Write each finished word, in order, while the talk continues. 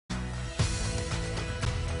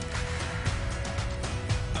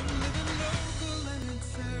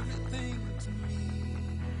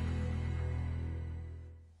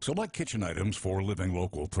Select kitchen items for Living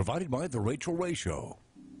Local, provided by The Rachel Ray Show.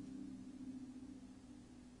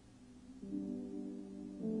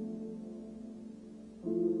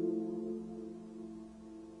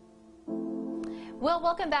 Well,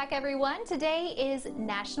 welcome back, everyone. Today is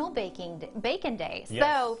National Bacon Day. Yes.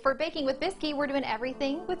 So for Baking with Bisky, we're doing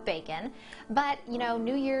everything with bacon. But, you know,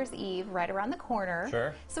 New Year's Eve right around the corner.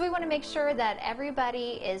 Sure. So we want to make sure that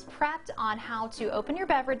everybody is prepped on how to open your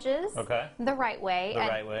beverages the right way.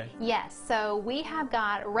 Right way. Yes. So we have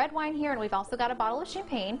got red wine here, and we've also got a bottle of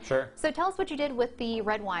champagne. Sure. So tell us what you did with the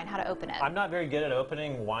red wine, how to open it. I'm not very good at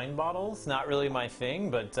opening wine bottles. Not really my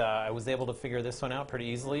thing, but I was able to figure this one out pretty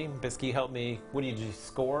easily. Bisky helped me. What do you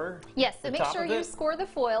score? Yes, so the make top sure of you it? score the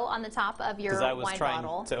foil on the top of your Because I was wine trying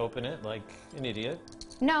bottle. to open it like an idiot.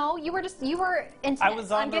 No, you were intent I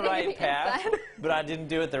was on the getting right the path, inside. but I didn't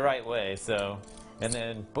do it the right way. So, and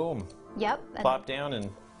then boom, Yep. And plop down and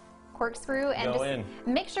corkscrew, and go just in.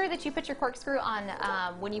 make sure that you put your corkscrew on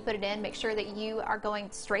when you put it in. Make sure that you are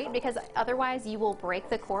going straight, because otherwise you will break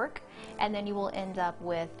the cork, and then you will end up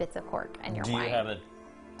with bits of cork in your Do wine. you have a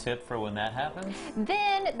tip for when that happens?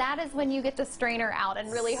 Then that is when you get the strainer out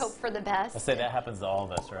and really hope for the best. I say that happens to all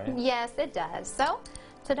of us, right? Yes, it does. So,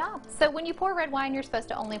 ta-da. So when you pour red wine, you're supposed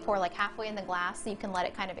to only pour like halfway in the glass so you can let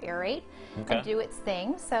it kind of aerate and do its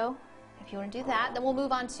thing. So if you want to do that, then we'll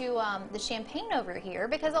move on to the champagne over here,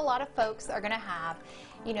 because a lot of folks are going to have,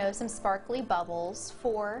 you know, some sparkly bubbles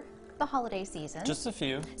for the holiday season. Just a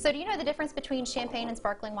few. So do you know the difference between champagne and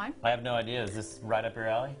sparkling wine? I have no idea. Is this right up your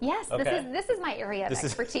alley? Yes, Okay. this is my area of This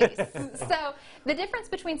is- expertise. So the difference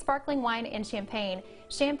between sparkling wine and champagne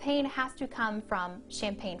has to come from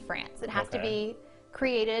Champagne, France. It has to be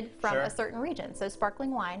created from Sure. a certain region. So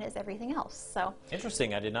sparkling wine is everything else. So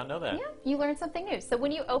Interesting. I did not know that. yeah, you learned something new. So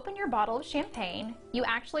when you open your bottle of champagne, you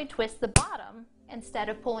actually twist the bottom instead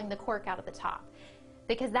of pulling the cork out of the top,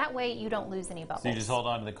 because that way you don't lose any bubbles. So you just hold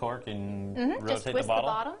on to the cork and Just rotate twist the bottle?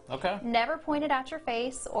 bottom. Okay. Never point it at your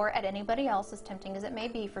face or at anybody else, as tempting as it may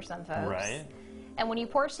be for some folks. Right. And when you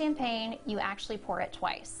pour champagne, you actually pour it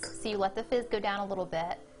twice. So you let the fizz go down a little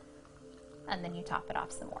bit, and then you top it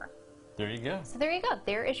off some more. There you go. So there you go.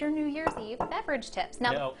 There is your New Year's Eve beverage tips.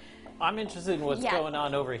 Now, Now, I'm interested in what's Yeah. going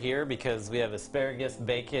on over here, because we have asparagus,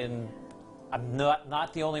 bacon. I'm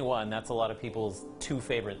not the only one. That's a lot of people's two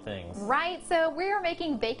favorite things. right, so we are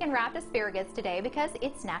making bacon wrapped asparagus today because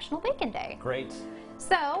it's National Bacon Day. Great.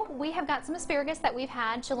 So we have got some asparagus that we've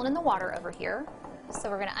had chilling in the water over here. So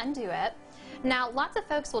we're going to undo it. Now, lots of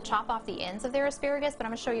folks will chop off the ends of their asparagus, but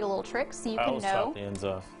I'm going to show you a little trick so you I can always know. chop the ends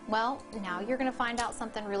off. Well, now you're going to find out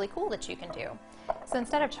something really cool that you can do. So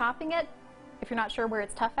instead of chopping it, if you're not sure where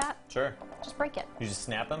it's tough at, Sure. just break it. You just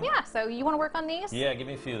snap them? Yeah, so you want to work on these? Yeah, give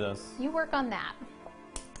me a few of those. You work on that.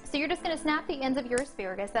 So you're just going to snap the ends of your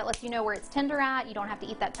asparagus. That lets you know where it's tender at. You don't have to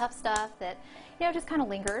eat that tough stuff that, you know, just kind of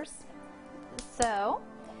lingers. So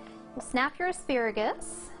you'll snap your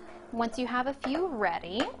asparagus. Once you have a few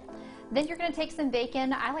ready, then you're going to take some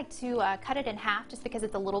bacon. I like to cut it in half just because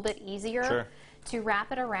it's a little bit easier to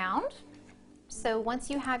wrap it around. So once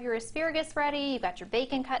you have your asparagus ready, you've got your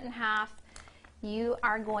bacon cut in half, you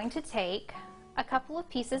are going to take a couple of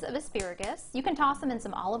pieces of asparagus. You can toss them in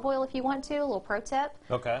some olive oil if you want to, a little pro tip.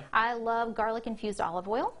 Okay. I love garlic infused olive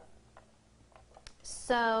oil.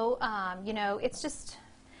 So, you know, it's just,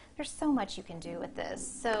 there's so much you can do with this.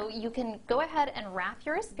 So you can go ahead and wrap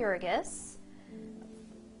your asparagus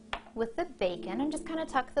with the bacon and just kind of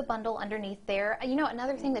tuck the bundle underneath there. You know,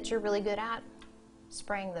 another thing that you're really good at,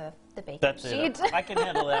 spraying the baking That's sheet. it. I can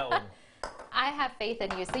handle that one. I have faith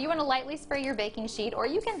in you. So you want to lightly spray your baking sheet, or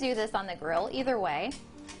you can do this on the grill, either way,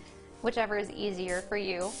 whichever is easier for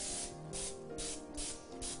you.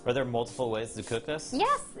 Are there multiple ways to cook this?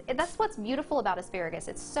 Yes, that's what's beautiful about asparagus.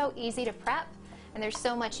 It's so easy to prep, and there's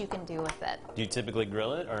so much you can do with it. Do you typically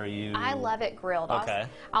grill it, or are you... I love it grilled. Okay.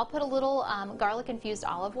 I'll put a little garlic infused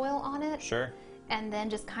olive oil on it. Sure. And then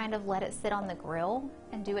just kind of let it sit on the grill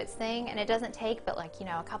and do its thing. And it doesn't take but, like, you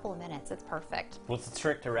know, a couple of minutes. It's perfect. What's the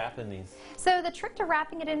trick to wrapping these? So the trick to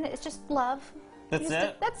wrapping it in is just love. That's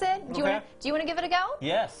it? That's it. Do you want to give it a go?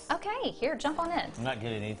 Yes. Okay, here, jump on in. I'm not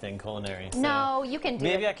getting anything culinary. So No, you can do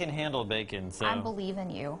maybe it. I can handle bacon. So I believe in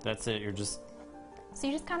you. that's it. You're just... So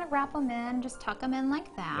you just kind of wrap them in, just tuck them in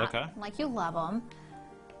like that. Okay. Like you love them.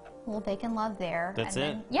 A little bacon love there. That's and it?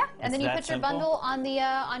 Then, yeah, and It's then you that put your simple? bundle on the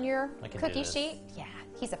on your I can do cookie this. sheet. Yeah,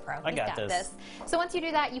 he's a pro. I He's got this. So once you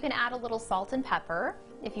do that, you can add a little salt and pepper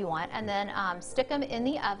if you want, and then stick them in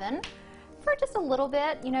the oven for just a little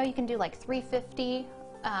bit. You know, you can do like 350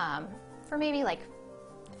 for maybe like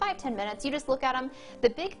 5-10 minutes. You just look at them.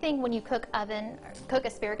 The big thing when you cook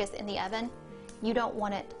asparagus in the oven, you don't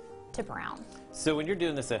want it to brown. So when you're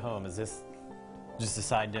doing this at home, is this just a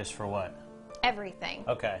side dish for what? Everything.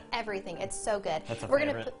 Okay. Everything. It's so good. That's a we're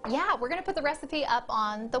favorite. We're gonna put the recipe up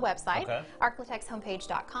on the website, Okay.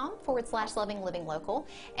 arklatex.com/Loving Living Local,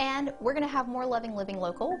 and we're gonna have more Loving Living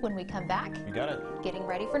Local when we come back. You got it. Getting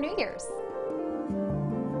ready for New Year's.